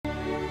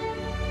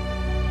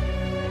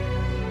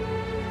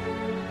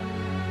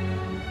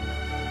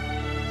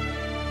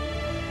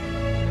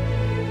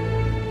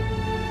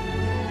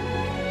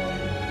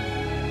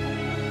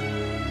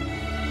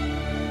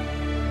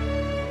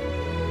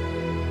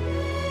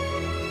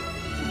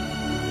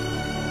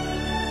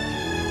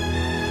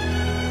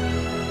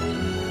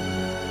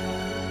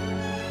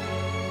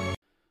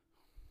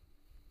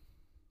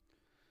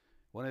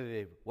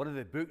one of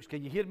the books.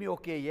 Can you hear me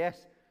okay?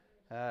 Yes.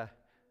 I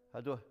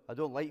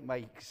don't like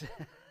mics.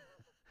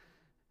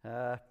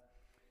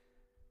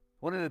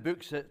 One of the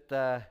books that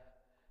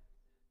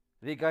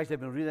the guys have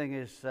been reading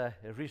is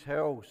Rees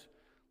Howell's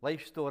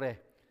life story.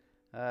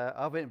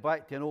 I went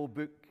back to an old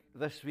book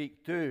this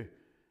week too,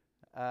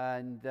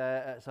 and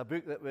it's a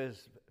book that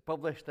was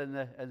published in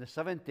the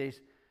 70s,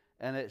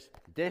 and it's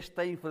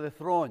Destined for the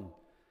Throne.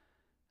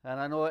 And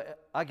I know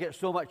I get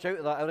so much out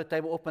of that every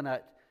time I open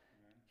it.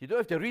 You don't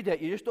have to read it,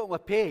 you just open a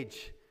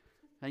page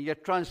and you're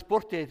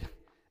transported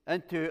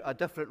into a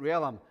different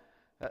realm.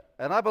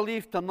 And I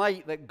believe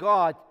tonight that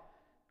God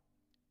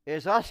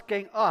is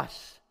asking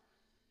us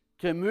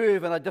to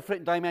move in a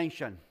different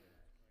dimension.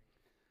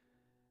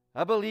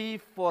 I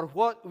believe for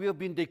what we've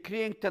been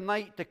decreeing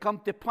tonight to come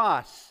to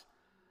pass,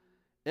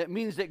 it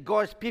means that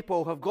God's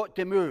people have got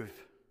to move.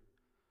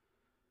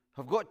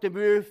 Have got to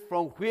move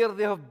from where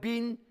they have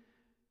been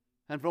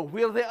and from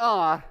where they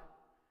are,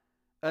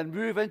 and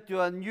move into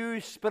a new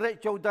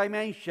spiritual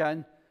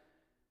dimension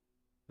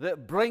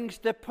that brings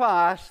to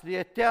pass the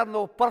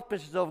eternal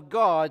purposes of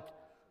God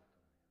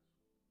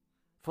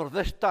for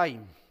this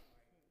time.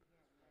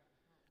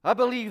 I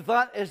believe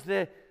that is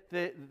the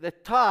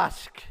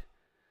task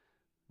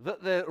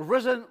that the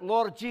risen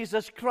Lord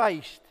Jesus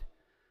Christ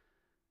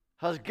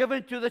has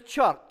given to the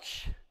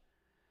church,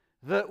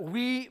 that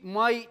we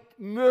might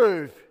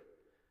move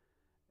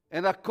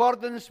in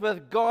accordance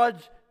with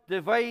God's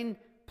divine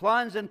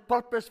plans and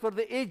purpose for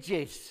the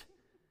ages,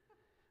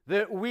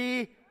 that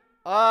we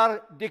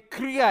are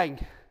decreeing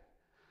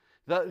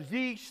that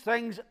these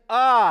things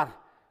are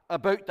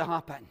about to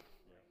happen.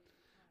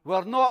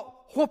 We're not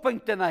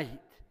hoping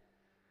tonight.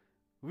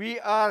 We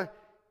are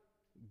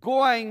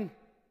going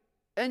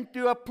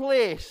into a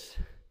place,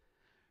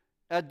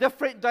 a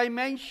different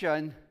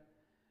dimension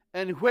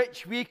in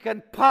which we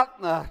can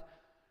partner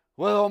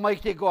with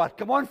Almighty God.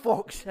 Come on,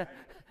 folks.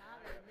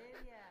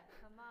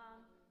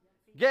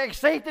 Get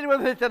excited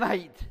with it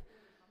tonight,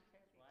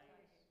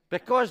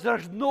 because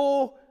there's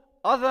no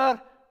other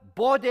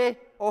body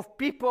of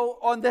people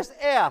on this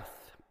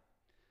earth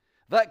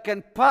that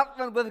can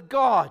partner with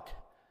God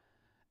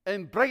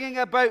in bringing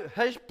about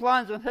His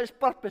plans and His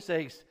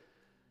purposes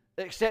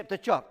except the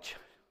church.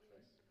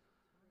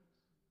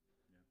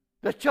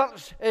 The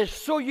church is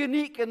so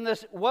unique in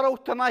this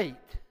world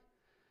tonight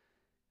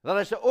that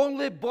it's the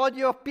only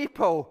body of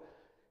people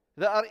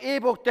that are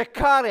able to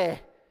carry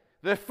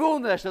the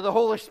fullness of the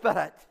Holy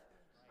Spirit.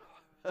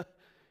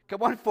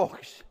 Come on,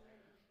 folks.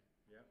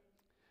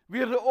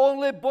 We're the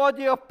only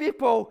body of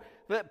people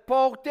that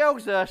Paul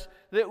tells us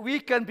that we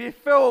can be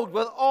filled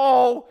with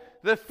all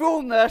the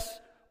fullness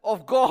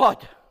of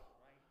God.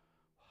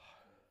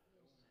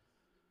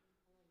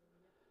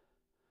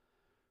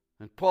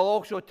 And Paul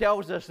also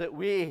tells us that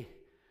we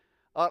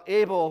are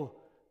able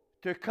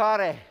to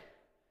carry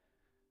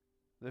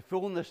the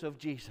fullness of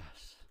Jesus.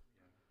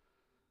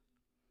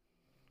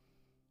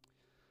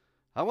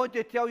 I want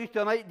to tell you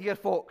tonight, dear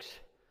folks,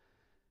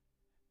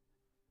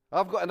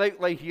 I've got an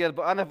outline here,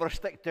 but I never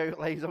stick to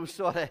outlines, I'm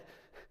sorry.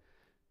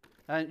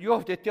 And you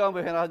have to tell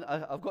me when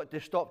I've got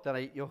to stop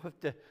tonight. You'll have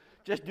to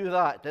just do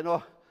that, you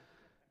know.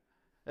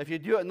 If you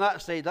do it on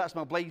that side, that's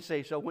my blind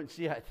side, so I won't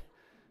see it.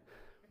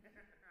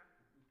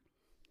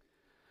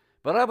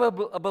 But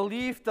I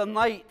believe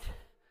tonight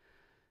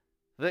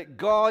that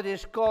God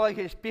is calling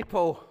His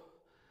people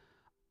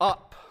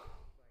up.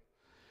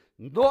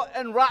 Not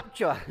in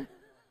rapture,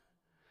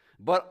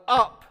 but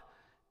up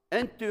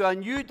into a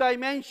new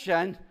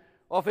dimension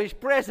of His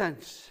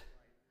presence,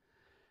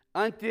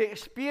 and to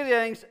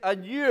experience a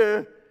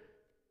new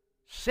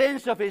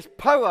sense of His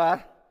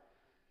power,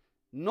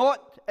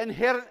 not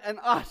inherent in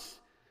us,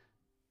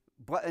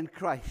 but in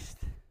Christ.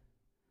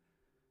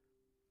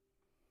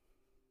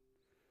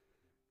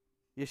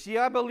 You see,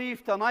 I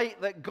believe tonight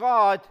that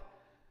God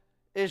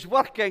is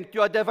working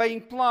to a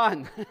divine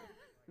plan.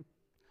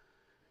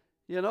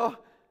 You know,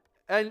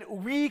 and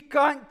we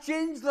can't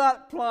change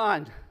that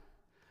plan.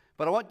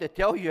 But I want to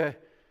tell you,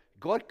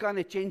 God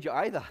can't change it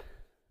either.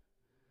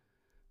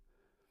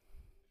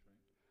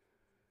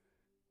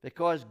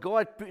 Because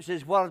God puts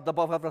His word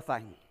above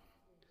everything.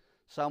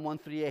 Psalm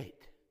 138.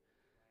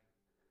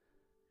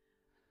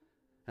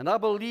 And I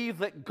believe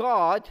that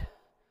God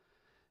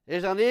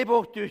is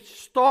unable to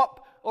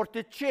stop or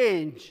to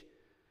change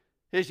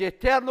His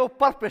eternal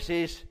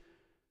purposes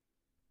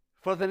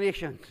for the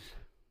nations.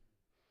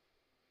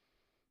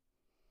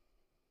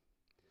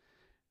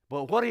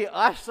 But what He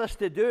asks us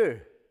to do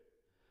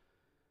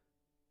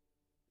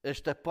is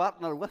to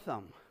partner with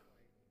Him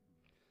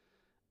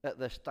at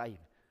this time.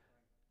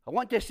 I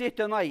want to say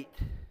tonight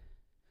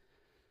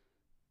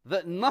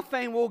that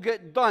nothing will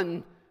get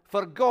done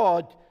for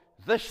God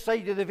this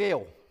side of the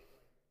veil.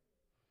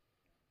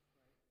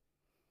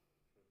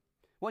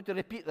 I want to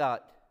repeat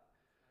that.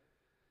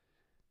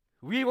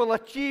 We will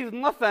achieve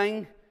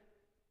nothing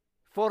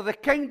for the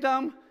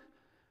kingdom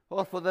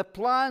or for the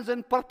plans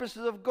and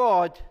purposes of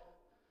God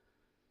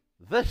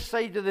this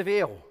side of the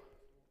veil.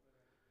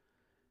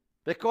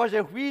 Because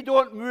if we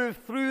don't move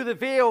through the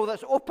veil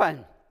that's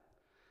open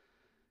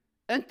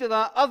into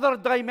that other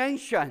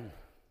dimension,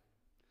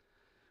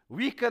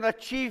 we can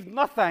achieve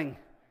nothing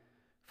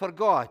for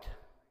God.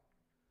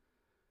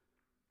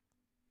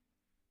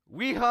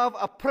 We have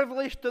a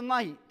privilege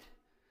tonight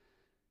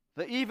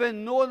that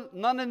even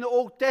none in the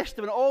Old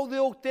Testament, all the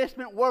Old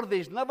Testament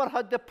worthies never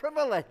had the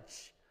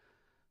privilege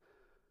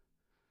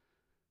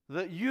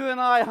that you and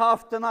I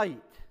have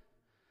tonight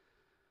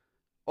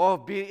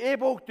of being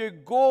able to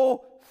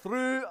go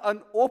through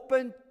an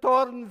open,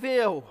 torn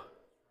veil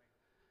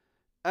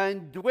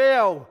and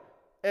dwell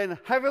in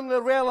heavenly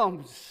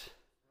realms.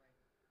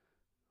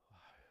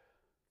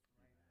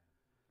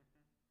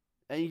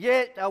 And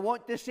yet, I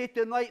want to say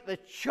tonight, the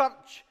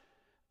church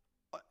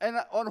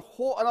on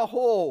a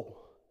whole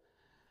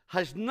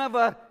has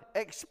never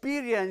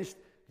experienced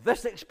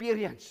this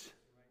experience.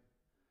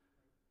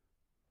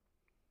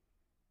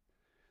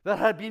 There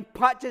have been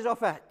patches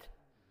of it.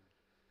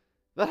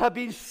 There have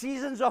been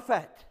seasons of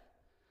it.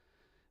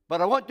 But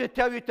I want to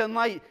tell you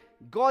tonight,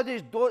 God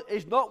is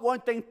not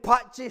wanting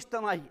patches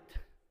tonight.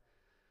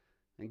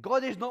 And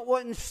God is not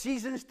wanting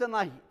seasons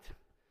tonight.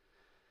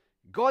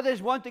 God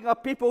is wanting a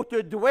people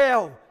to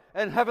dwell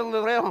in heavenly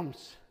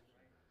realms.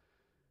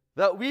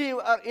 That we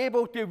are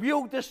able to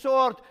wield the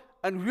sword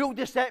and wield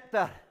the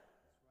scepter.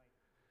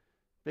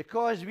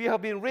 Because we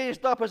have been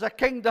raised up as a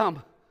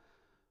kingdom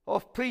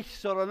of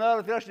priests, or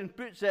another version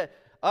puts it,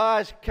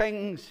 as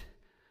kings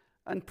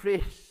and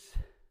priests.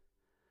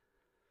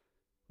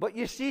 But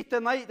you see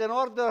tonight, in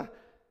order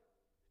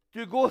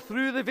to go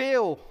through the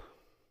veil,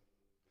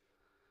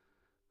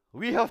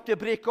 we have to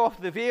break off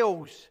the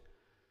veils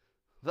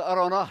that are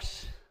on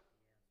us.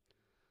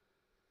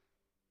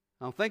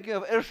 I'm thinking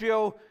of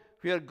Israel,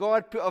 where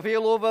God put a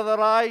veil over their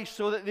eyes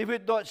so that they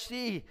would not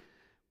see.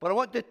 But I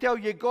want to tell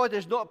you, God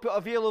has not put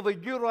a veil over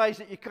your eyes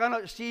that you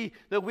cannot see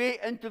the way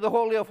into the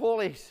Holy of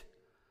Holies.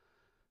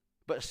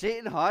 But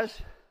Satan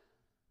has.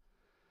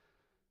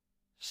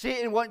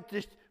 Satan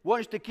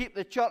wants to keep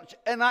the church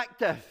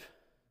inactive.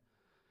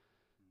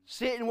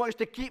 Satan wants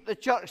to keep the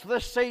church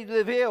this side of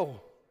the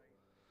veil.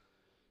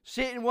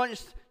 Satan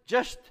wants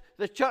just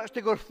the church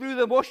to go through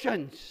the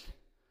motions.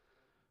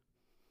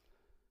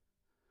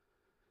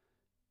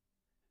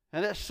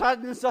 And it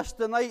saddens us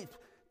tonight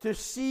to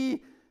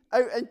see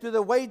out into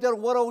the wider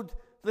world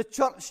the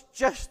church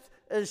just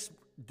is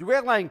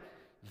dwelling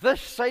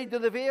this side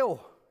of the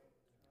veil.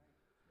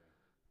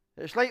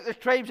 It's like the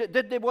tribes that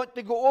didn't want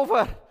to go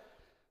over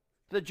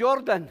the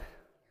Jordan.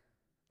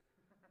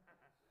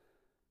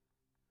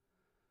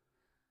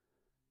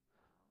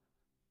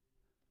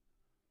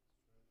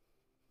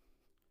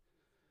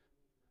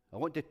 I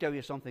want to tell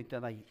you something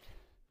tonight.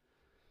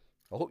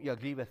 I hope you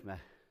agree with me.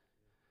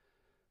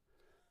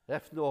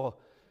 If no,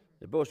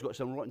 the Bill's got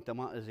some rotten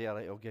tomatoes there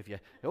that I'll give you.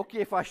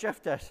 Okay if I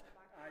shift this?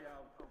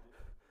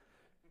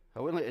 I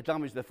wouldn't like to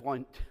damage the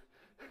font.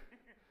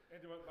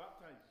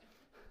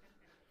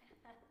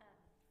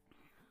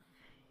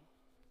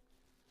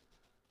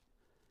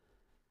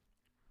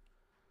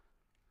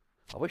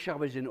 I wish I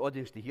was in the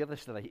audience to hear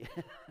this tonight.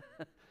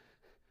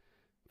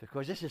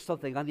 Because this is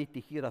something I need to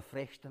hear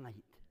afresh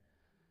tonight.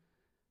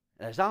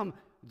 As I'm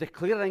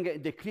declaring it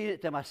and decreeing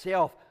it to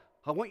myself,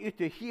 I want you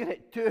to hear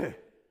it too.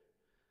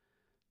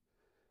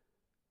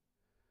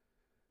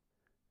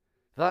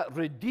 That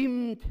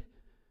redeemed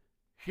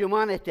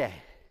humanity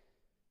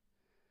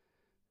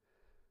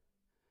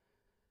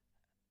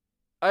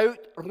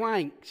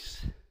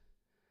outranks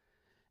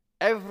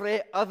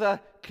every other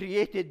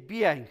created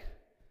being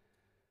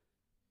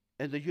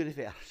in the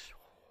universe.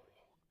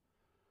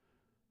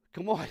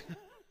 Come on.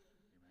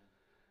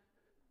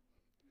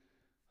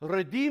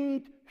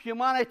 Redeemed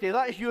humanity,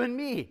 that's you and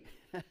me.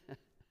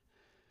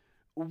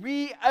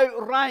 We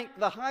outrank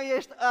the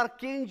highest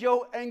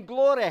archangel in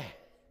glory.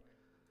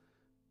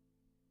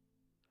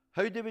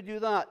 How do we do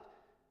that?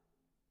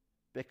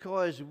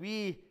 Because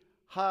we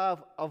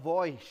have a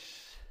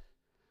voice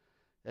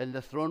in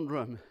the throne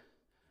room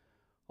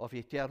of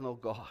eternal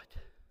God.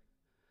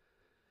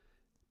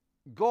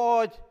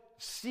 God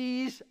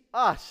sees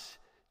us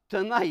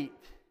tonight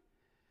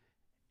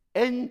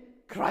in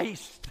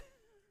Christ.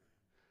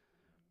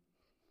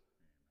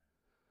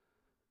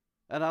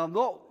 And I'll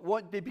not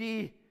want to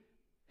be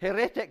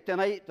heretic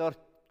tonight or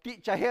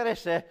teach a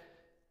heresy.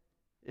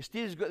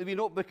 Steve's got the wee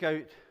notebook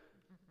out.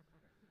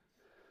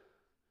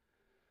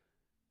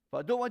 But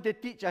I don't want to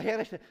teach a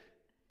heresy.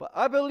 But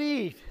I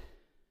believe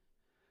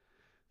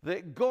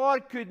that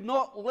God could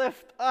not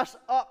lift us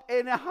up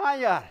any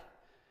higher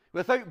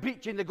without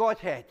breaching the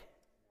Godhead.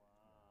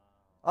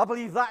 I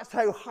believe that's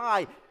how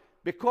high,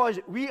 because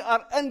we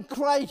are in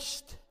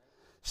Christ,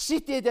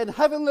 seated in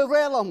heavenly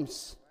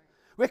realms.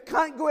 We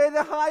can't go any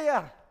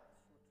higher.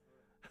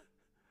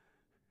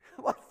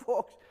 Come on,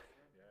 folks.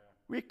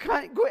 We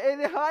can't go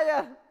any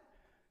higher.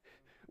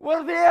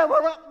 We're there,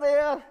 we're up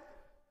there.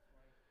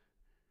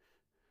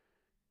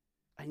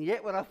 And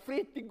yet we're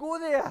afraid to go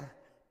there.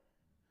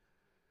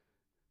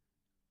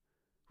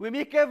 We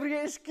make every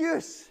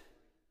excuse.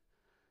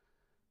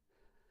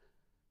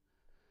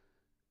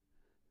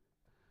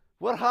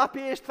 We're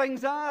happy as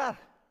things are.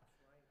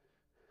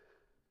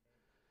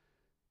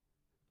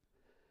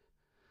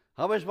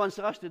 I was once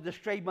asked to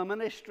describe my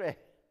ministry,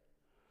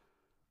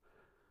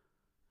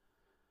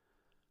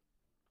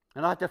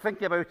 and I had to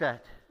think about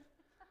it.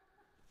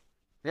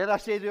 Then I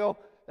said, well,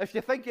 if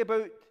you think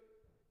about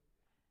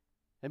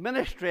the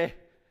ministry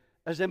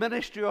as a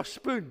ministry of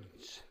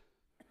spoons.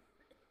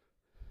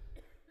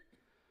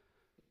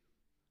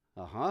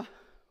 I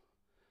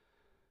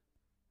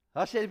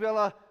said,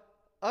 well,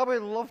 I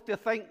would love to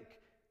think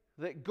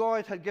that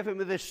God had given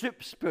me the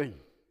soup spoon,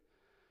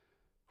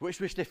 which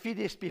was to feed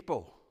his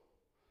people.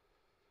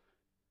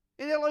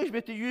 And he allows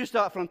me to use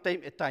that from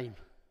time to time.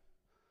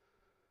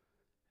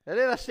 And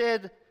then I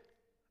said,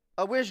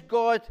 I wish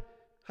God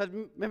had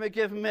maybe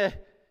given me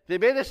the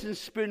medicine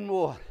spoon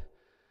more,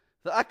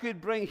 that I could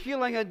bring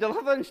healing and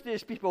deliverance to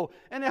his people.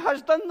 And he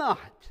has done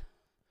that.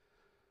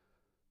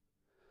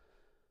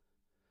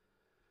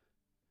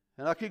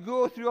 And I could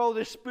go through all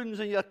the spoons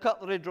in your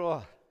cutlery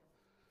drawer.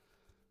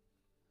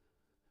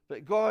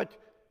 But God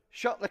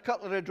shut the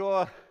cutlery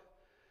drawer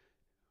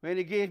when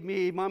he gave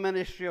me my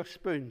ministry of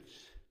spoons.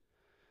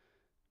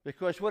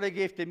 Because what he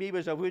gave to me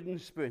was a wooden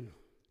spoon.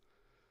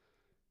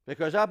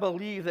 Because I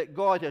believe that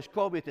God has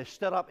called me to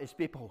stir up his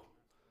people.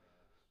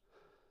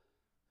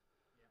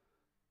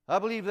 I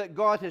believe that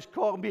God has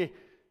called me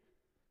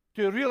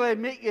to really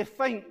make you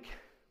think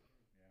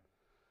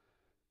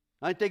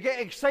and to get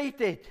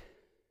excited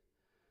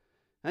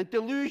and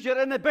to lose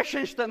your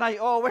inhibitions tonight.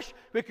 Oh, I wish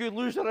we could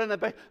lose our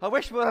inhibitions. I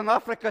wish we were in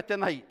Africa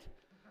tonight.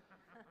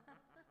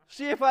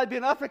 See, if I'd been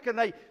in Africa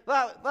tonight,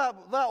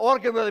 that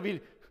organ would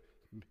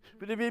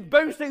have been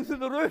bouncing through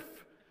the roof.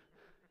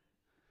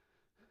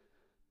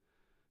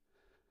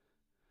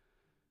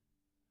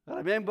 I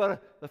remember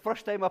the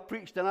first time I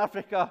preached in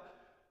Africa,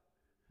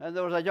 and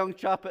there was a young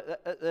chap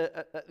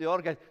at the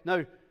organ.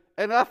 Now,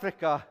 in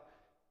Africa,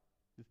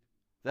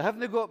 they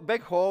haven't got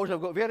big halls, they've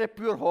got very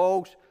poor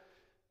halls,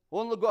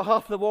 only got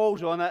half the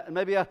walls on it, and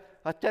maybe a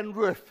tin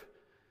roof,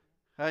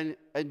 and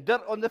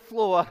dirt on the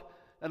floor,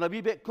 and a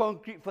wee bit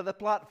concrete for the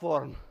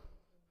platform.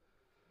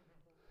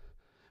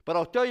 But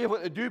I'll tell you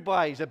what they do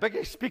buy is the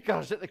biggest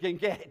speakers that they can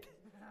get.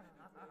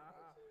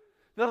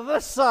 They're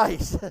this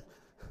size.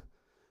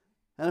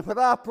 And when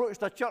I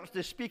approached a church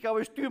to speak, I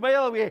was 2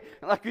 miles away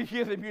and I could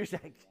hear the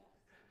music.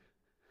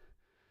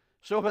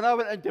 So when I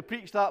went in to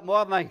preach that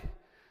morning,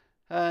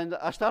 and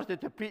I started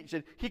to preach,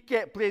 and he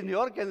kept playing the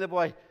organ, the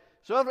boy.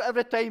 So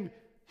every time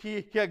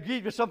he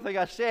agreed with something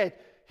I said,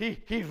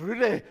 he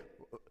really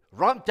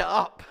ramped it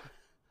up.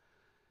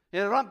 He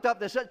ramped up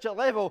to such a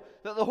level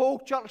that the whole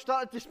church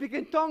started to speak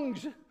in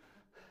tongues.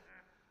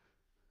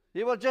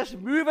 They were just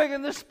moving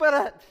in the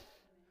Spirit.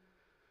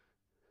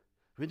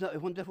 Wouldn't that be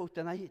wonderful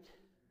tonight?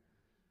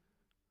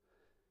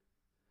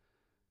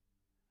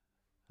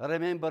 I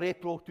remember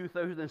April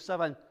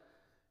 2007,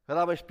 when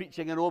I was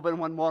preaching in Oban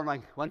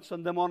one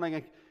Sunday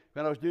morning,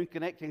 when I was doing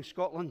Connecting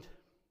Scotland.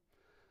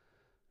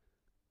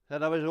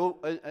 And I was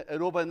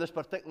in Oban this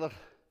particular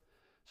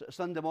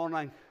Sunday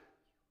morning.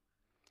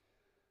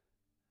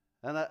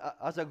 And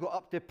as I got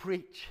up to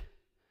preach,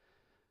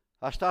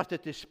 I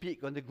started to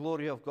speak on the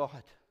glory of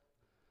God.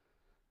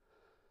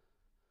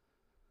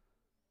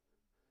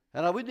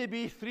 And I wouldn't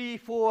be 3,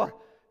 4,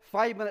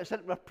 5 minutes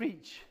into my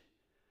preach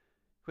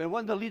when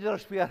one of the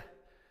leaders were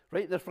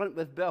right in the front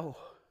with Bill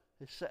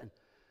is sitting.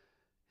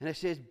 And he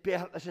says,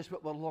 Bert, this is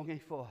what we're longing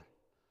for.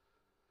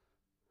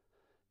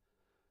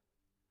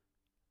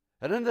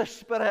 And in the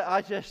Spirit,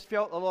 I just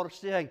felt the Lord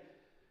saying,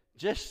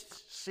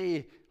 just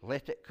say,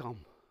 let it come.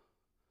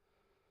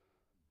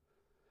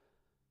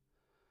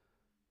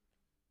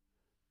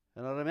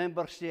 And I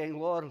remember saying,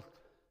 Lord,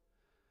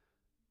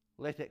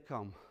 let it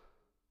come.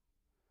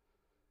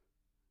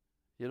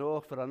 You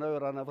know, for an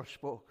hour I never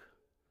spoke.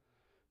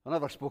 I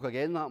never spoke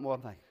again that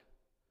morning.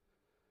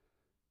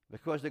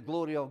 Because the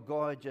glory of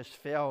God just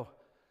fell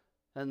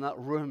in that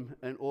room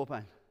in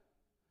Oban.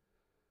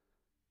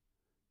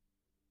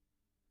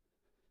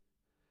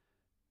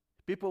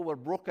 People were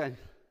broken.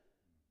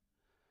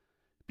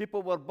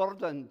 People were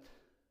burdened.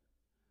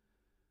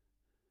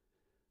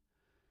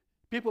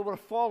 People were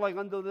falling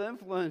under the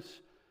influence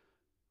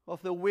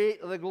of the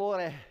weight of the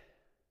glory.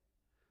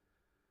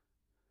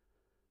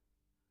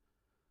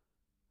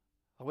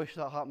 I wish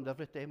that happened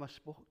every time I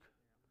spoke.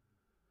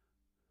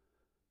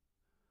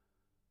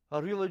 I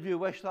really do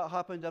wish that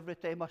happened every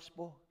time I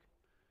spoke.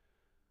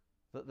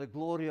 That the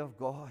glory of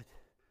God.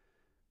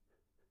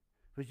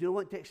 Because you don't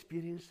want to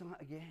experience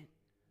that again.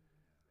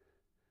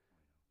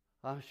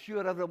 I'm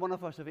sure every one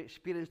of us have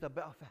experienced a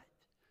bit of it.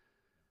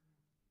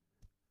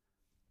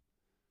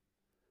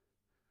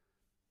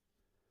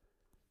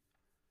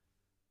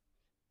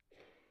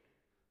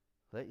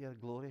 Let your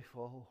glory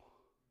fall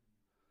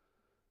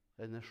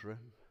in this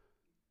room.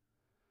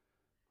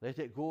 Let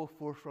it go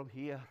forth from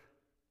here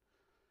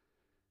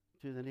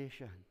to the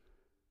nation.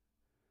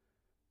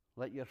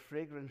 Let your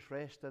fragrance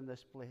rest in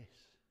this place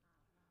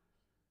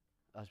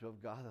as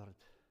we've gathered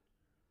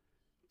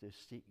to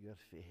seek your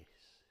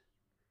face.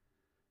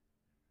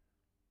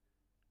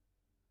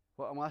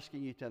 What I'm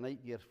asking you tonight,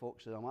 dear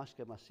folks, is I'm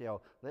asking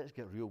myself, let's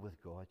get real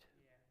with God.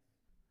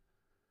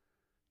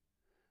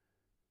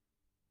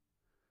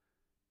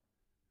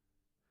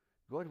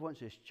 God wants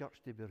his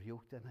church to be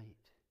real tonight.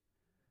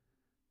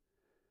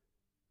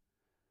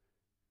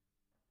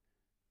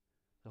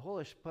 The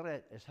Holy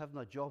Spirit is having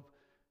a job,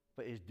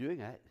 but he's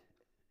doing it.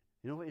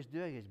 You know what he's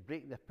doing? He's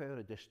breaking the power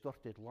of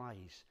distorted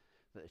lies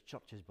that the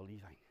church is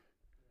believing.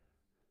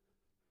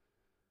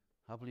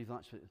 I believe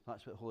that's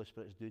what the Holy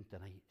Spirit is doing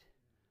tonight.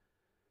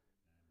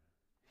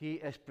 He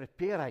is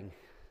preparing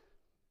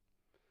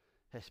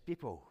his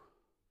people.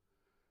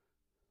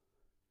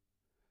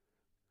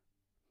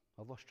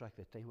 I've lost track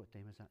of the time. What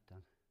time is that, Dan?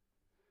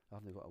 I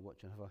haven't got a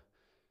watch on.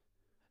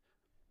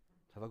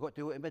 Have I got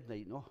to go to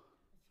midnight? No.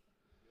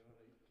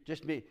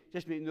 Just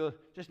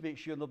make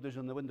sure nobody's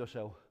on the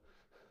windowsill.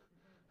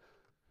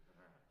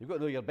 You've got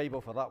to know your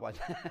Bible for that one.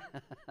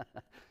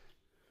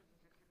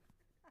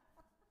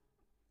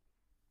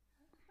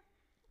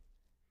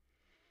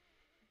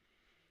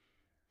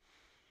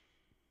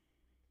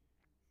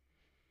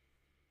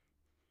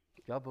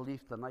 I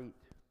believe tonight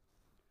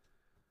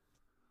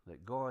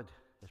that God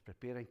is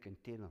preparing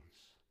containers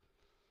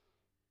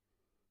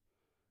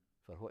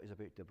for what he's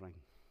about to bring.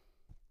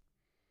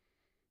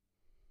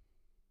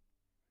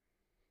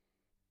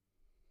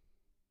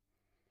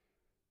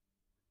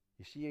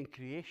 You see, in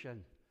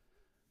creation,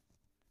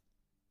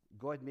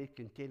 God made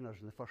containers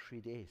in the first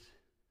 3 days.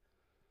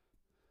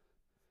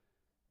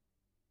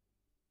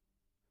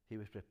 He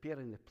was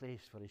preparing the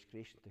place for his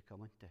creation to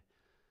come into.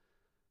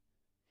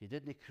 He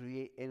didn't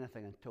create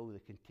anything until the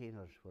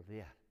containers were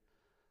there.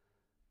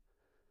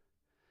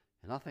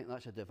 And I think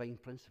that's a divine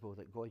principle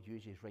that God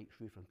uses right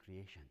through from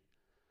creation.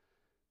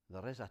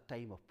 There is a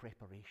time of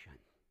preparation.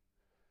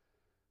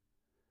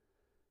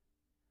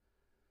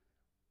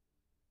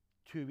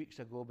 2 weeks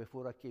ago,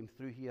 before I came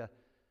through here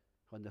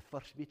on the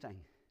first meeting,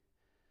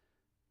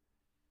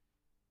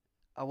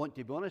 I want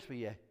to be honest with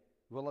you,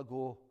 will I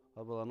go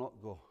or will I not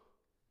go?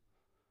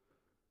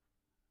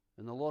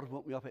 And the Lord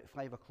woke me up at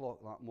 5 o'clock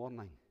that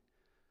morning.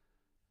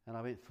 And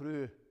I went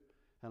through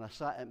and I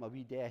sat at my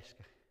wee desk.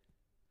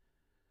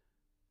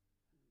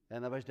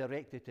 And I was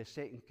directed to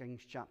 2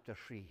 Kings chapter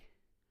 3.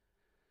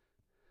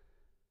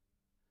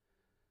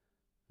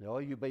 Now,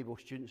 all you Bible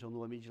students will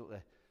know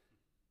immediately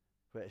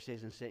what it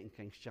says in 2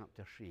 Kings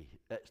chapter 3.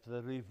 It's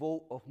the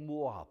revolt of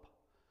Moab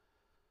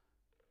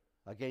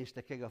against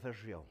the king of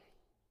Israel.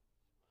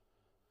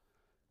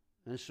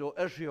 And so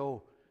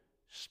Israel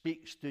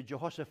speaks to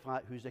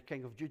Jehoshaphat, who's the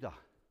king of Judah.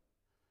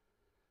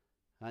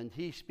 And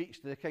he speaks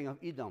to the king of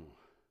Edom.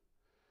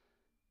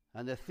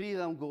 And the three of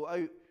them go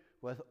out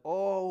with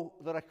all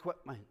their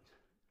equipment,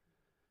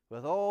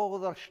 with all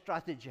their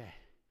strategy,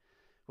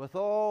 with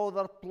all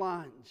their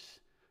plans,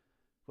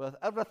 with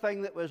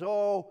everything that was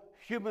all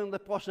humanly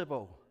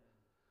possible.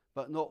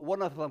 But not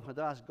one of them had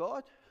asked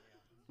God.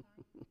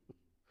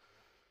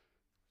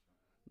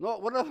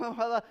 Not one of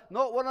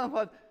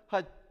them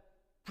had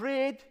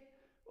prayed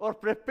or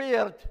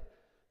prepared.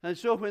 And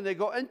so when they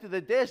got into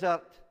the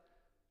desert,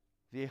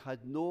 they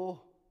had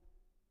no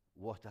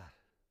water.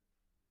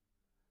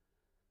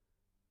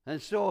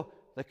 And so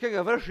the king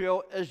of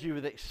Israel, as you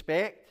would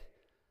expect,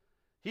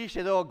 he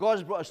said, oh,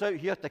 God's brought us out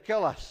here to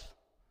kill us.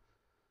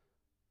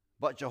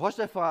 But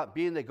Jehoshaphat,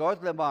 being the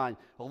godly man,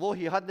 although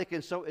he hadn't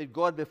consulted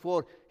God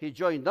before he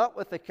joined up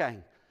with the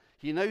king,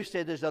 he now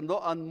said, is there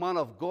not a man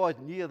of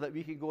God near that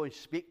we can go and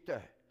speak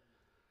to?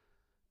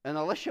 And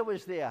Elisha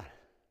was there.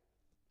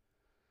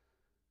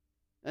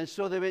 And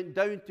so they went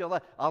down to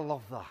Elisha. I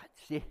love that.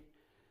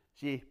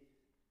 See,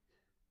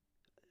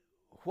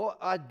 what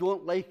I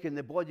don't like in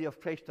the body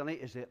of Christ tonight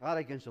is the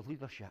arrogance of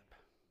leadership.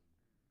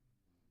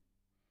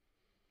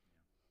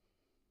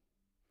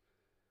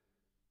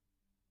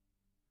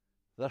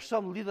 There's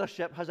some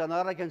leadership has an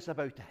arrogance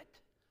about it.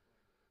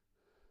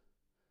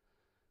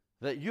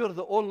 That you're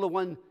the only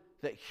one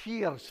that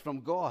hears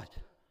from God.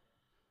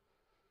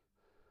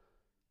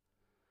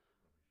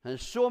 And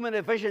so many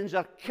visions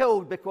are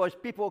killed because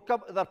people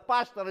come to their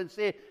pastor and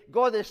say,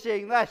 God is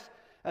saying this.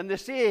 And they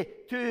say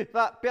to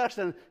that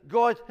person,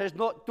 God has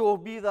not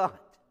told me that.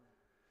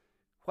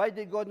 Why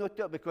did God not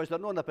tell? Because they're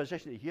not in a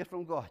position to hear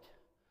from God.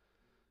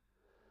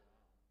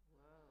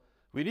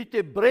 We need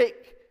to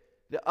break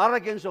the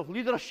arrogance of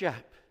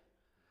leadership.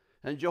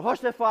 And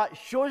Jehoshaphat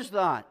shows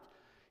that.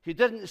 He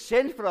didn't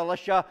send for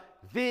Elisha.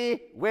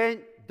 They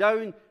went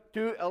down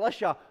to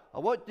Elisha. I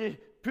want to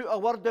put a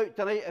word out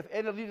tonight, if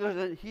any leaders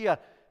isn't here.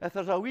 If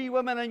there's a wee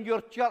woman in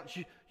your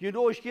church you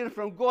know is hearing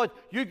from God,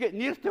 you get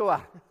near to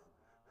her.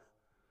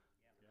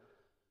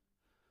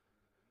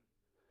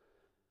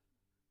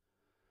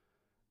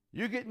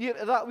 You get near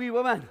to that wee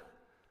woman.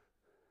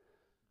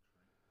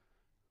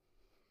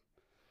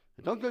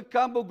 Duncan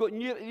Campbell got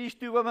near to these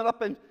two women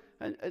up in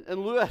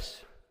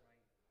Lewis.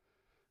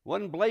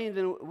 One blind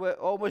and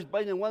almost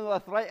blind and one with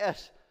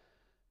arthritis.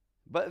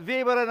 But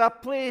they were in a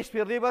place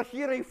where they were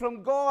hearing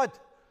from God.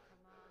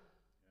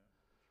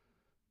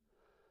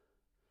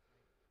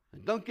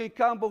 And Duncan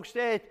Campbell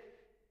said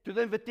to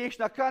the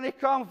invitation, I can't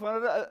come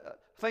for I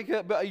think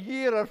about a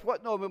year or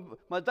what. No,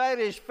 my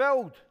diary is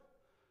filled.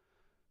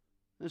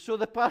 And so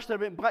the pastor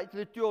went back to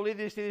the two old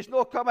ladies and said, he's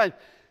not coming.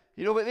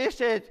 You know what they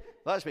said?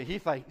 That's what he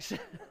thinks.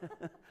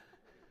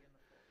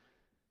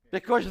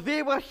 because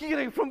they were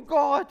hearing from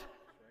God.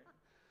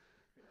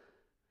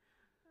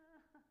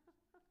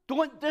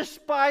 Don't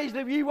despise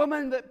the wee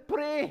women that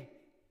pray,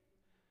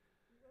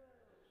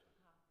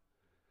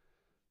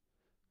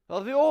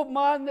 or the old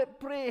man that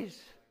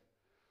prays,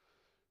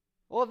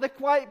 or the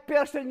quiet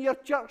person in your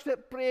church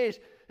that prays.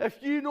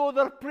 If you know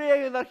they're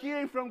praying and they're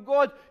hearing from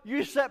God,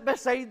 you sit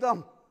beside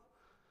them.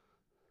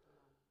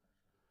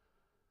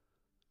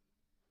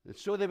 And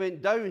so they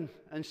went down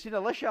and seen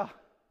Elisha.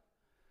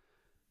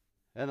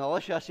 And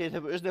Elisha said, if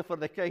it wasn't for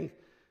the king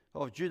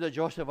of Judah,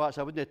 Jehoshaphat,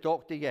 I wouldn't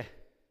talk to you.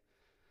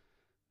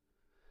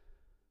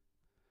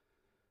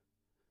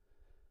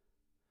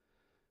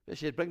 He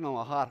said, bring me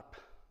a harp.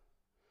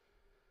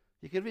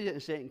 You can read it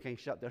in 2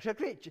 Kings chapter. It's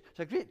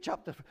a great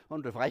chapter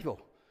on revival.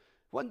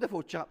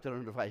 Wonderful chapter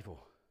on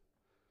revival.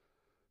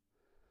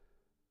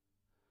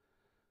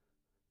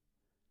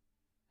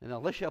 And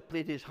Elisha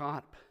played his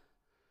harp.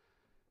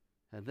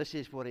 And this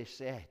is what he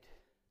said.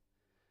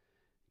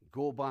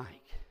 Go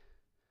back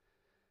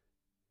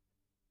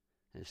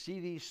and see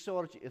these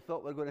swords that you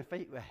thought we were going to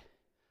fight with.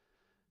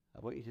 I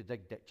want you to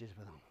dig ditches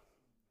with them.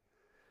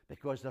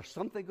 Because there's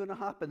something going to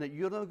happen that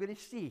you're not going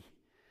to see.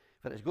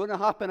 But it's going to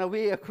happen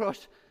away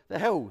across the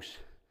hills.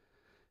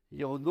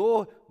 You'll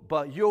know,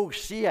 but you'll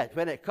see it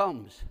when it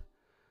comes.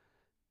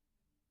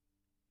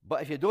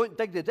 But if you don't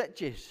dig the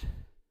ditches,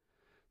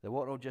 the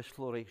water will just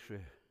flow right through.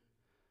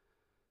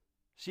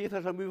 See if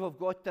there's a move of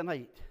God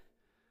tonight.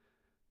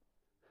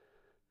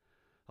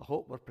 I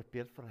hope we're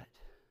prepared for it.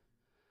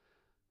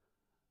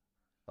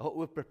 I hope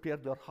we've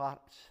prepared our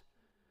hearts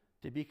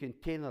to be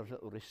containers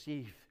that will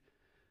receive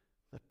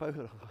the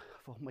power of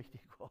Almighty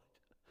God.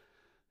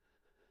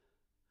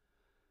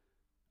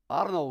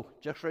 Arnold,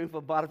 just round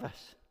for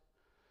Barvis.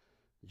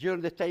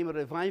 During the time of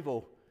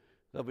revival,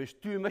 there was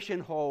 2 mission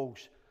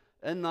halls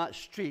in that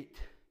street,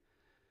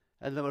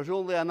 and there was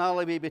only an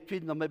alleyway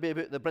between them, maybe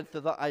about the breadth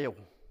of that aisle.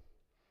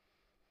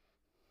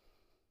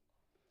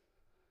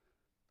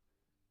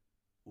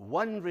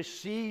 One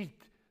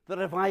received the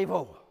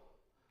revival,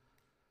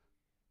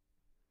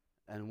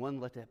 and one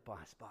let it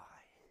pass by.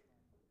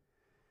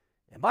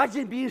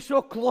 Imagine being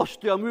so close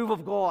to a move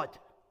of God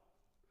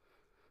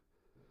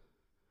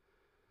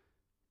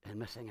and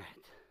missing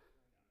it.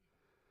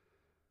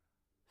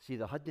 See,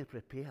 they hadn't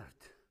prepared.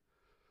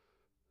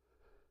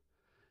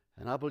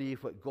 And I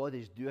believe what God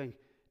is doing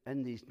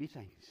in these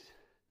meetings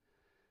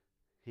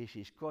is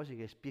He's causing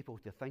His people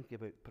to think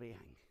about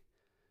praying.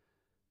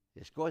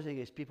 He's causing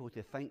His people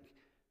to think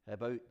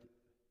about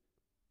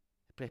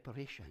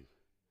preparation.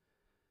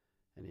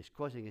 And He's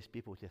causing His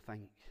people to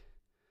think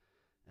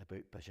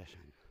about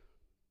position.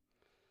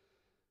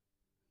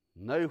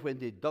 Now, when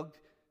they dug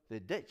the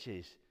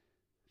ditches,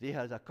 they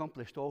had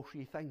accomplished all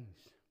 3 things.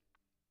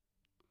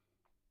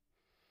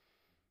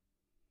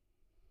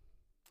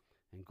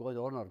 And God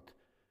honoured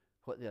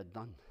what they had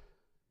done.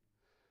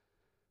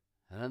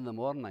 And in the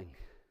morning,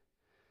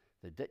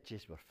 the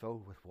ditches were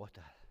filled with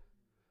water.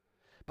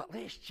 But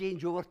let's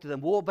change over to the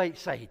Moabite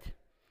side,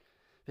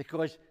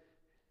 because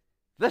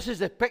this is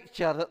the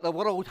picture that the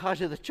world has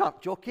of the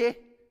church, okay?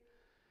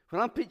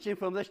 When I'm preaching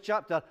from this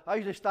chapter, I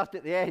usually start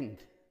at the end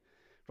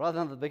rather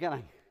than the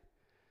beginning.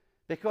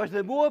 Because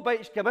the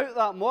Moabites came out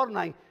that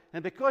morning,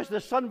 and because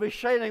the sun was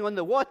shining on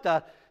the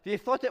water, they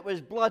thought it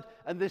was blood,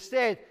 and they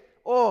said,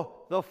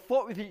 oh, they've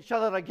fought with each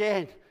other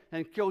again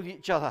and killed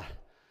each other.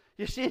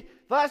 You see,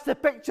 that's the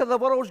picture the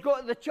world's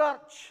got of the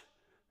church.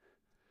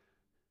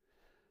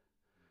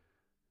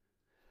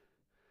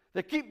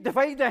 They keep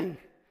dividing.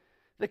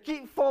 They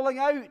keep falling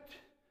out.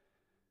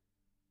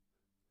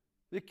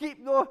 They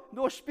keep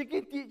no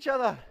speaking to each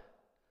other.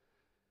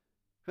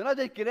 When I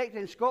did Connect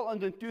in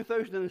Scotland in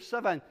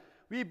 2007,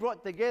 we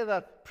brought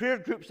together prayer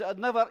groups that had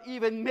never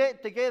even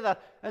met together,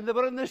 and they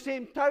were in the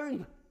same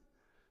town.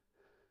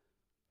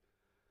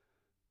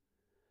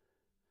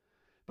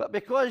 But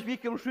because we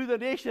came through the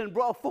nation and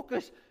brought a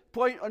focus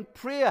point on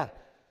prayer,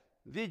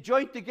 they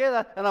joined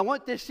together, and I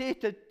want to say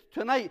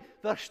tonight,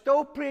 they're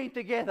still praying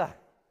together.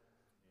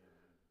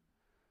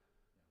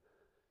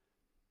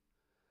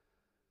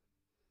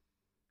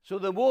 So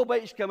the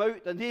Moabites come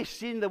out, and they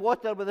seen the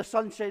water with the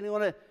sun shining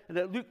on it, and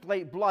it looked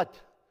like blood.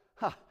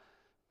 Ha!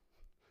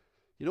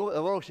 You know what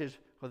the world says?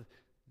 Well,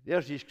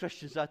 there's these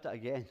Christians at it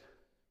again.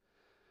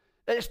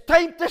 It's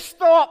time to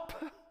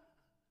stop.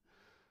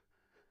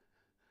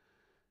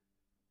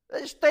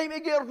 It's time to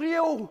get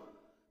real.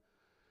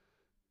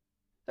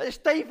 It's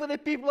time for the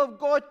people of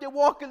God to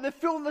walk in the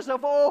fullness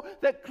of all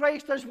that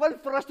Christ has won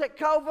for us at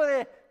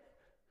Calvary.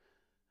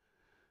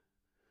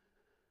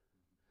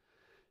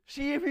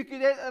 See, if we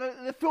could enter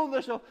the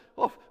fullness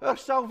of our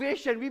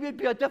salvation, we would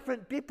be a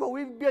different people.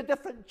 We would be a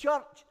different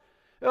church.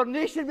 Our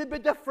nation would be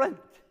different.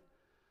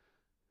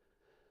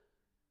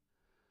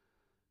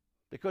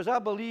 Because I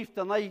believe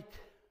tonight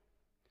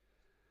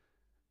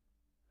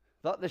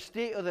that the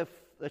state of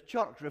the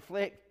church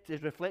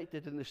is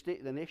reflected in the state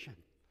of the nation.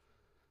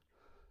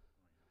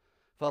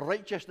 For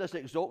righteousness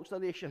exalts the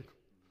nation.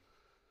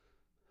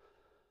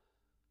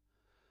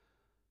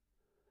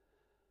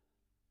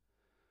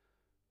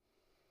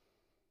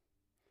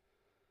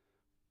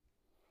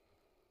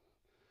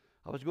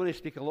 I was going to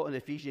speak a lot on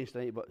Ephesians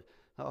tonight, but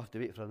I'll have to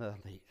wait for another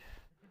night.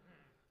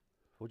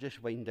 We'll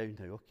just wind down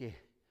now, okay?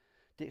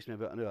 Takes me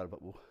about an hour, but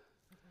we'll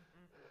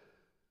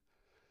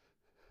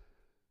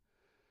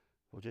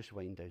just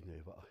wind down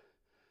now. But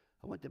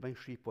I want to bring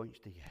 3 points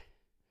to you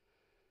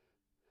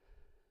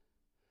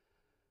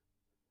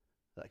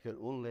that can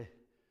only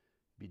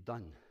be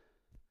done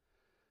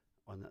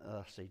on the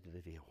other side of the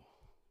veil.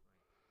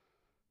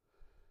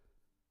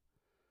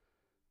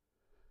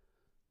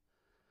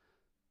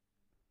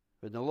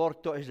 When the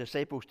Lord taught his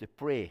disciples to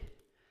pray,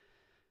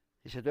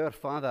 he said, Our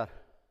Father,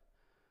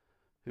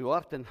 who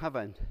art in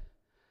heaven,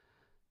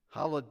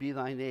 hallowed be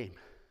thy name.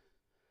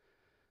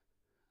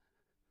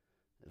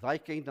 Thy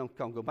kingdom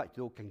come. Go back to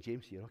the old King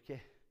James here,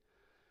 okay?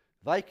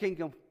 Thy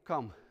kingdom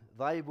come,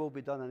 thy will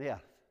be done on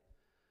earth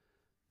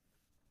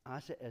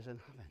as it is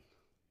in heaven.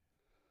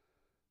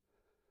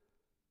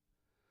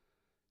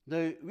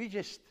 Now, we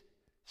just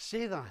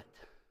say that.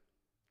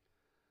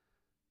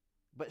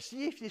 But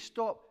see if you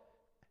stop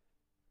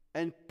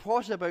and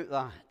pause about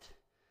that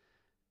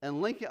and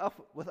link it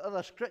up with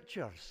other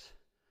scriptures.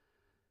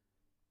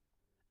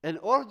 In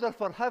order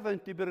for heaven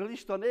to be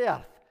released on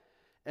earth,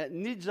 it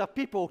needs a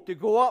people to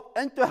go up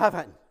into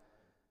heaven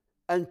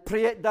and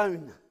pray it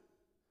down.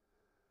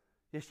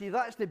 You see,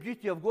 that's the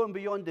beauty of going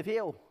beyond the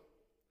veil.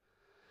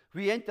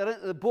 We enter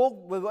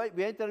into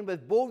we enter in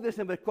with boldness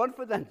and with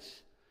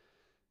confidence.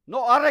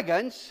 Not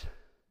arrogance,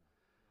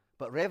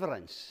 but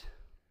reverence.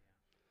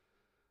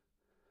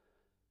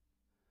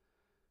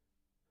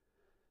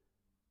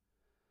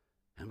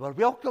 And we're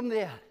welcome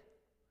there.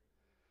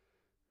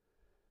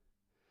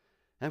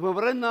 And when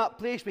we're in that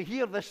place, we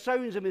hear the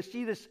sounds and we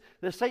see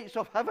the sights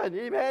of heaven.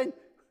 Amen.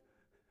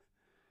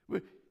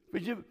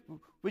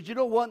 Would you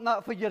not want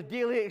that for your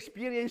daily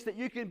experience, that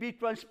you can be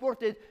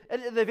transported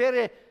into the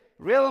very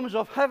realms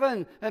of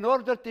heaven in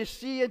order to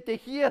see and to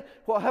hear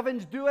what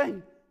heaven's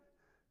doing?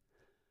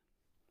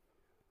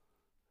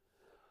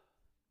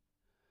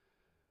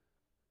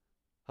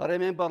 I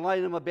remember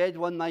lying in my bed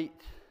one night.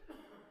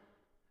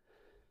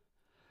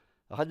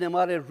 I hadn't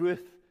married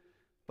Ruth,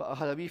 but I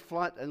had a wee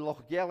flat in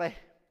Lochgelly.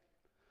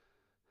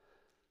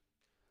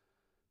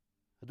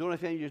 I don't know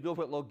if any of you know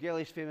what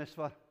Lochgelly is famous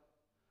for.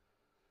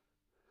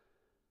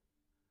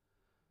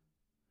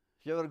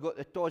 If you ever got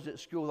the toys at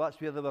school,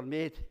 that's where they were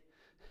made.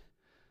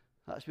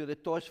 That's where the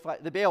toys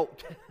the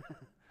belt.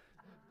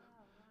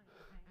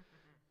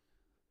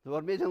 They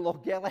were made in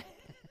Lochgelly.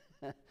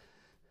 But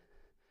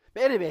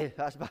anyway,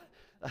 that's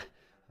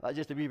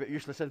just a wee bit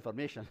useless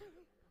information.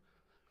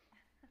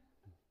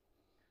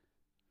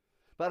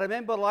 But I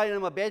remember lying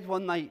in my bed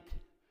one night,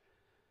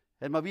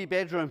 in my wee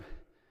bedroom,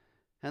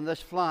 in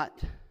this flat.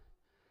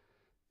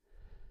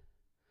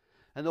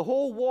 And the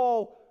whole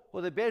wall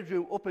of the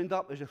bedroom opened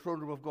up as the throne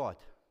room of God.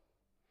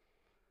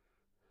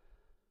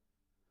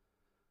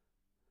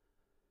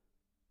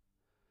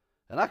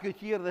 And I could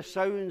hear the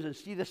sounds and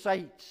see the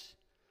sights.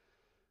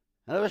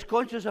 And I was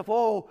conscious of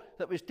all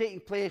that was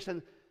taking place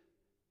in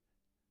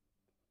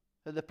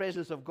the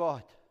presence of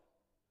God.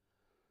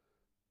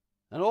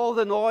 And all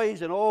the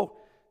noise and all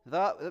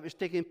that was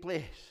taking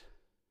place.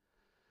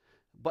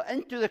 But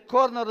into the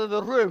corner of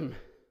the room,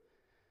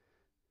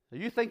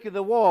 you think of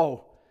the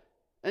wall,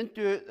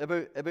 into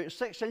about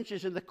 6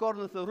 inches in the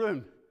corner of the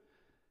room,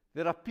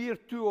 there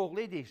appeared 2 old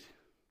ladies.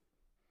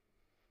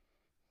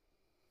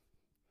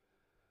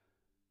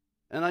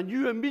 And I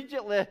knew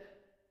immediately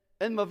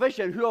in my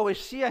vision who I was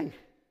seeing.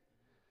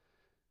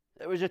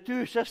 It was the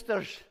 2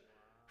 sisters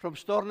from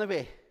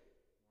Stornoway.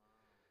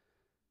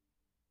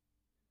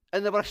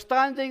 And they were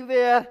standing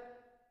there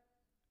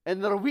in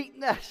their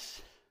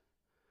weakness.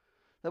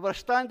 They were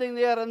standing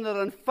there in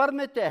their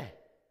infirmity.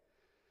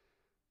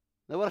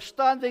 They were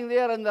standing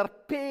there in their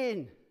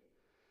pain,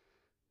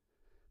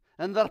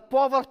 in their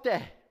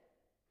poverty.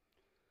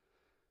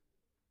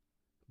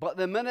 But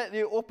the minute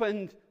they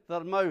opened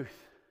their mouth,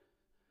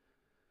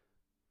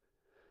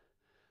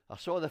 I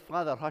saw the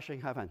Father hushing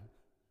heaven.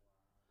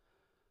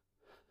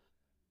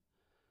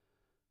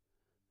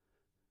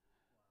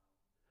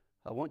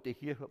 I want to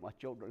hear what my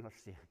children are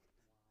saying.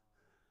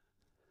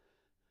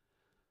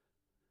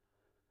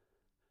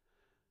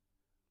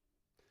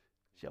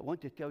 See, I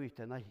want to tell you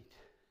tonight,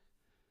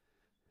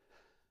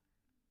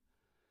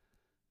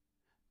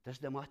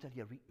 doesn't matter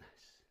your weakness.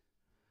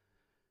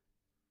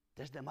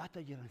 Doesn't matter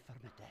your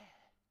infirmity.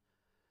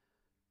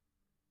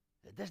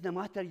 It doesn't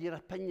matter your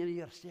opinion of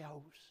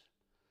yourselves.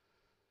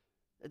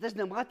 It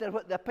doesn't matter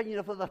what the opinion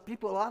of other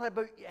people are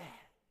about you.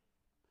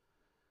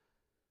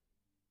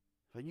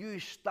 When you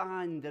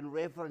stand in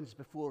reverence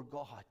before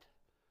God,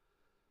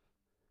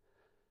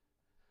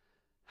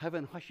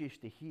 heaven hushes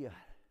to hear.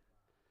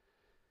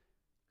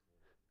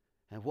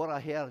 And what I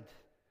heard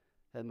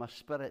in my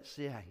spirit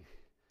saying,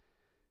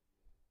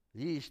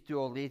 these 2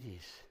 old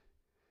ladies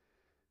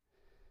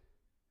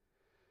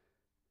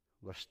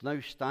were now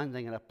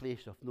standing in a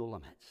place of no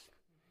limits.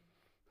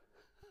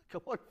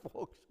 Come on,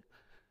 folks.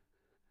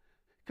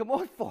 Come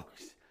on,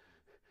 folks.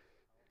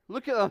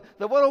 Look at them.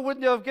 The world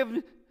wouldn't have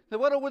given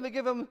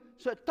them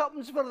sort of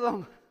tuppence for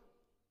them.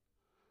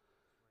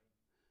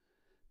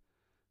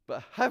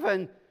 But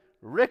heaven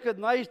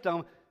recognized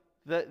them,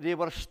 that they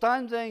were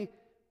standing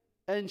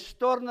in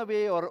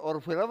Stornoway or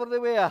wherever they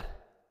were,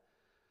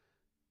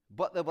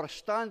 but they were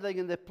standing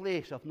in the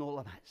place of no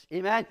limits.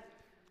 Amen?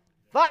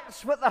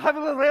 That's what the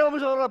heavenly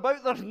realms are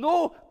about. There's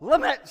no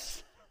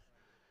limits.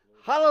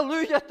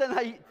 Hallelujah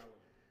tonight.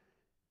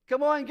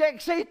 Come on, get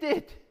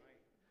excited.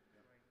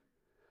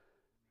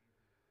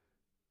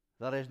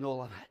 There is no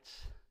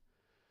limits.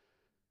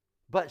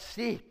 But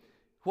see,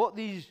 what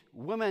these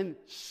women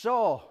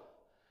saw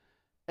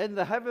in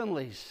the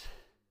heavenlies,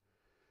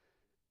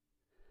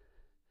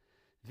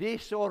 they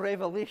saw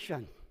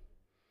revelation.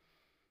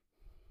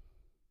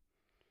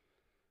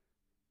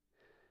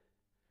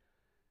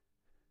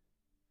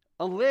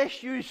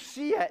 Unless you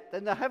see it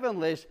in the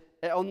heavenlies,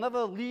 it'll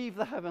never leave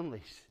the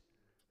heavenlies.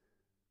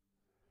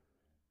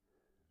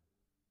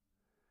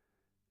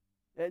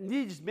 It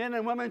needs men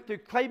and women to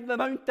climb the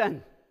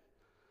mountain.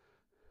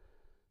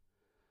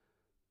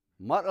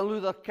 Martin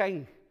Luther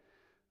King,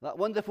 that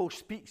wonderful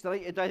speech the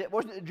night he died, it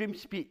wasn't a dream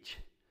speech.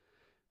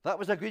 That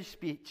was a good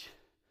speech.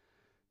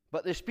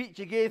 But the speech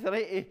he gave the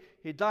night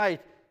he died,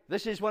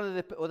 this is one of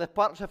the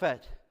parts of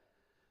it.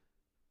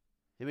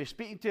 He was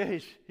speaking to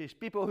his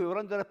people who were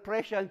under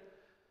oppression,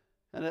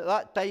 and at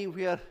that time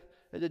we were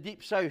in the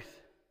deep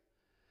south.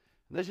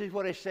 And this is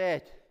what he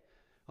said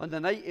on the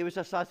night he was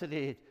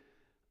assassinated.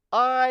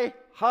 I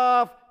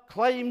have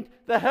climbed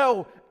the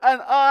hill,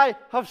 and I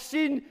have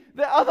seen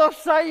the other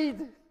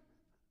side.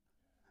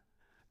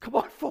 Come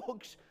on,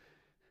 folks.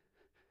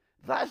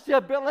 That's the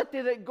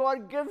ability that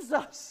God gives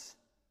us.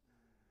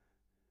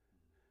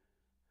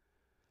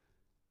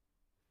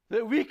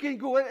 That we can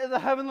go into the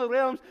heavenly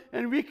realms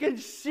and we can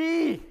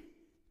see.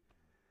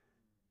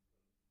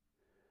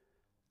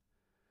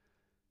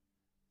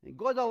 And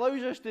God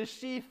allows us to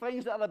see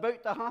things that are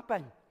about to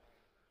happen.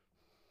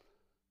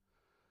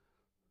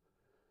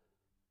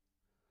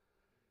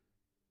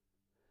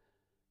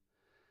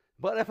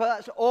 But if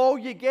that's all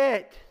you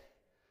get,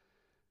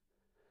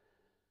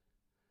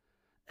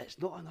 it's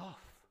not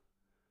enough.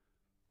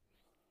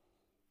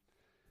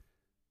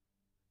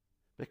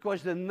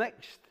 Because the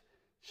next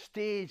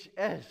stage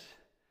is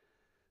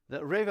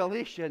that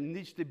revelation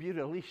needs to be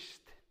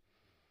released.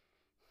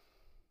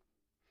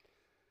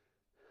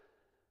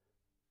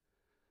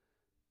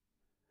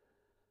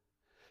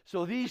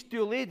 So these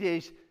two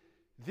ladies,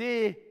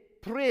 they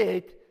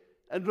prayed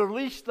and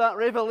released that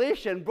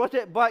revelation, brought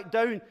it back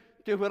down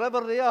to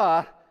wherever they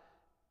are,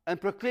 and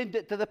proclaimed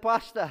it to the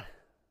pastor.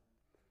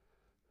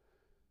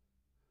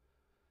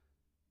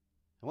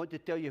 I want to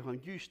tell you,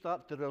 when you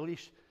start to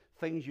release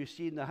things you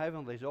see in the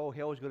heavenlies, all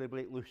hell's going to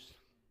break loose.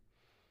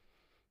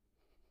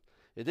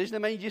 It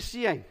doesn't mind you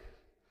seeing,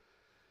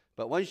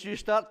 but once you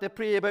start to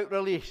pray about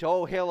release,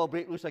 all hell will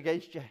break loose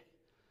against you.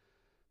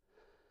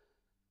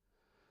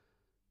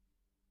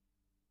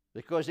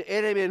 Because the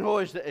enemy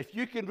knows that if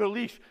you can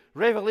release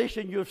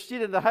revelation you've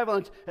seen in the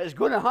heavens, it's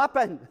going to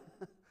happen.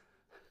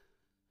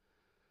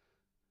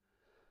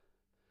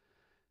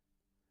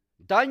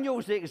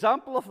 Daniel's the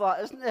example of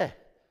that, isn't he?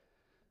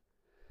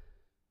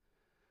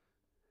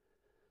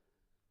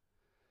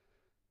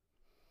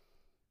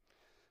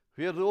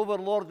 Where the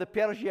overlord of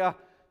Persia,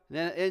 and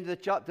then at the end of the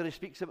chapter he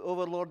speaks about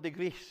overlord of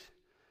Greece.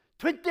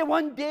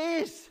 21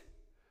 days.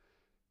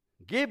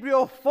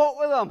 Gabriel fought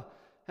with them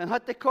and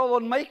had to call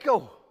on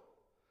Michael.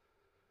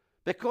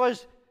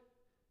 Because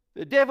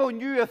the devil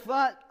knew if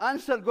that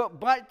answer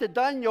got back to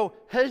Daniel,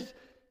 his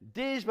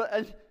days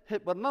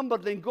were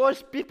numbered, and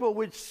God's people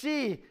would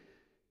see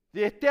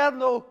the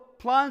eternal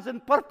plans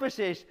and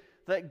purposes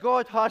that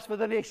God has for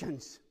the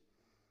nations.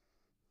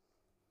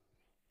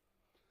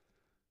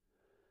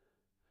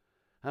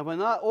 And when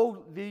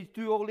these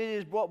two old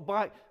ladies brought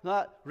back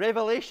that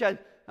revelation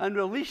and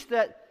released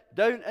it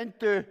down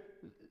into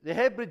the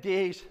Hebrew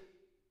days,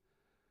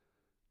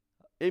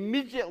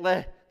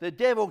 immediately the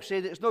devil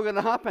said it's not going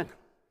to happen.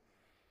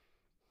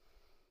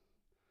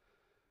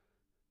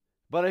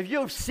 But if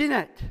you've seen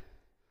it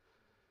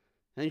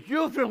and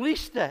you've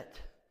released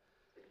it,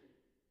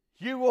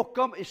 you will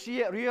come to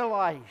see it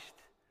realized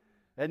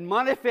and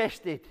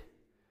manifested.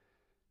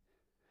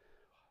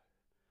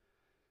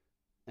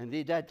 And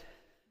they did.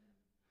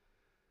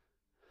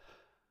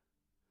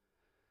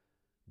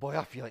 Boy,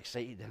 I feel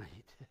excited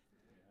tonight.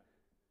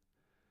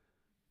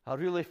 I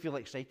really feel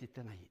excited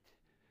tonight.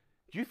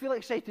 Do you feel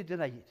excited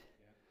tonight?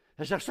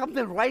 Yeah. Is there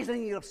something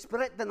rising in your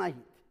spirit tonight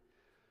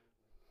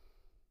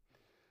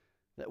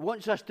that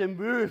wants us to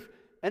move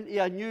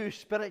into a new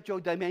spiritual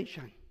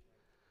dimension?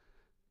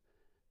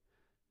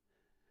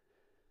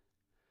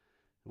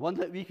 One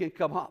that we can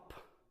come up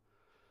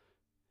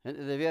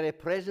into the very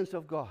presence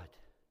of God.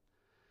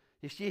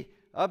 You see,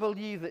 I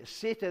believe that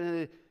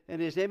Satan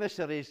and his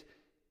emissaries,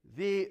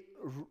 they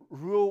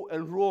rule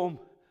and roam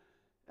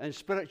in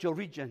spiritual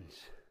regions,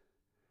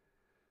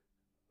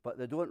 but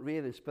they don't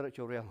reign in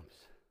spiritual realms,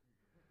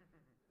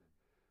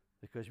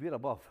 because we're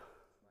above.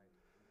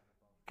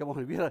 Come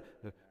on,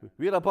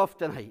 we're above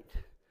tonight.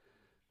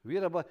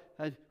 We're above.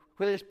 And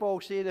what does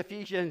Paul say in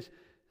Ephesians?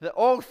 That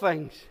all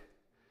things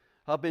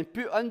have been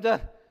put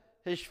under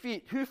his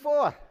feet. Who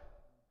for?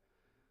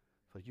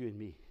 for you and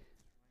me,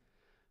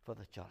 for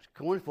the church.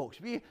 Come on, folks,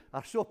 we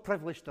are so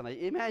privileged tonight,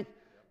 amen?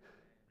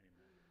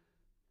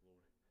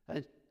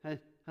 And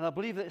I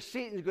believe that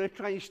Satan's going to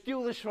try and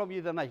steal this from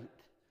you tonight.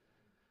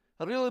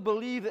 I really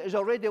believe that he's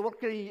already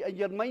working in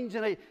your mind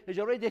tonight. He's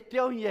already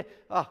telling you,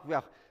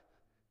 well,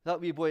 that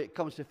wee boy that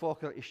comes to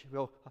Falkirk,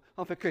 well,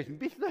 I'm for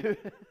Cowdenbeath now.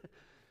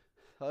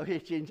 I'll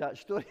change that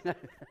story now.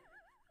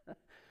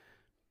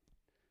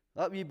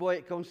 That wee boy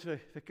that comes for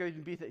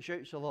Cowdenbeath that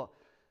shouts a lot.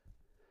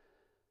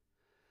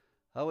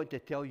 I want to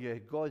tell you,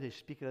 God is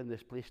speaking in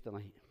this place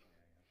tonight.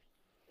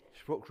 He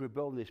spoke through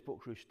Bill and he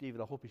spoke through Steve,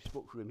 and I hope he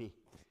spoke through me.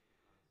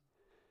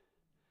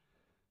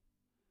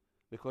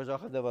 Because I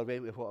had never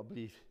went with what I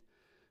believe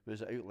was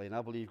the outline.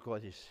 I believe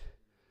God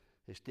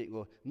is taking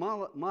over.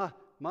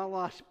 My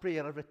last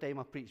prayer every time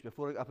I preach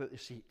before I get up out the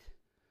seat.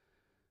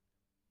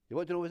 You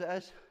want to know what it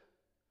is?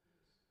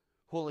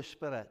 Holy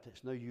Spirit,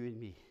 it's now you and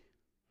me.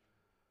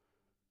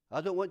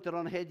 I don't want to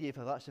run ahead of you,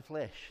 for that's the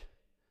flesh.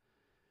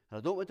 And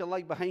I don't want to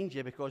lag behind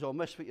you because I'll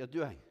miss what you're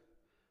doing.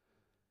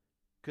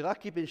 Could I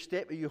keep in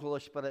step with you, Holy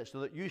Spirit,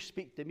 so that you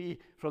speak to me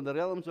from the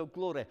realms of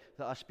glory,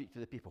 that I speak to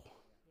the people?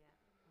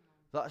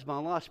 Yeah. That's my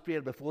last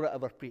prayer before I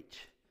ever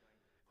preach,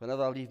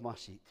 whenever I leave my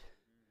seat.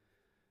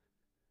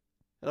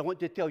 And I want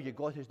to tell you,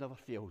 God has never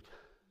failed.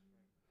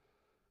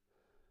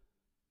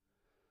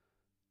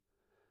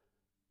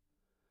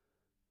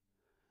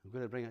 I'm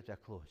going to bring it to a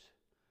close.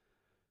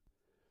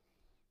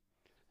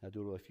 I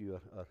don't know if you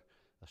or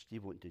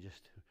Steve want to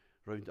just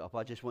round it up.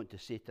 I just want to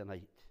say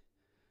tonight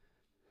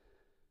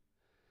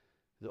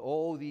that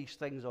all these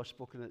things I've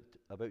spoken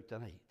about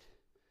tonight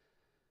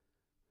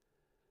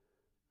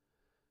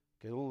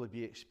can only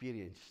be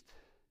experienced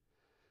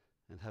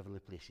in heavenly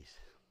places.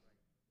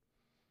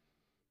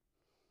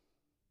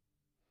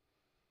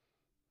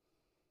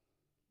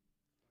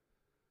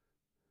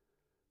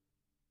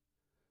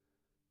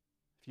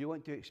 If you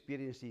want to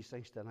experience these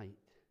things tonight,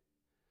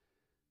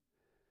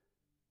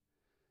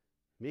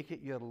 make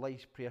it your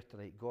life's prayer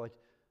tonight. God,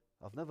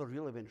 I've never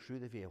really went through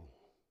the veil.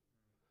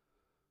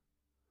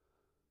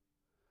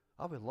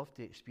 I would love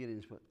to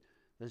experience what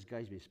this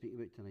guy's been speaking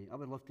about tonight. I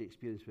would love to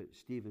experience what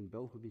Steve and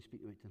Bill have been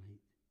speaking about tonight.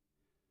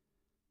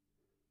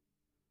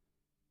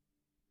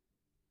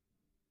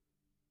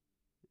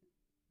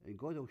 And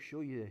God will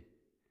show you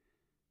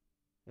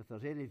if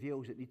there's any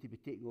veils that need to be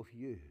taken off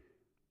you,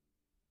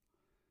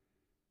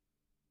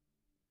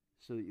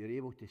 so that you're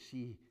able to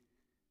see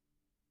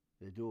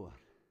the door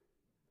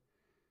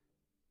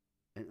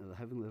into the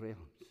heavenly realms,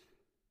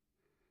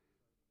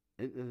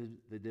 into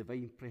the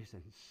divine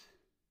presence,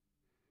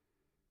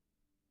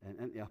 and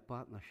into a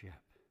partnership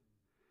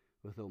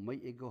with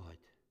Almighty God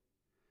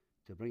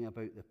to bring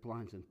about the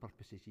plans and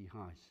purposes He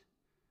has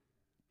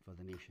for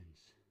the nations.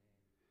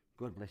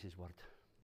 God bless His word.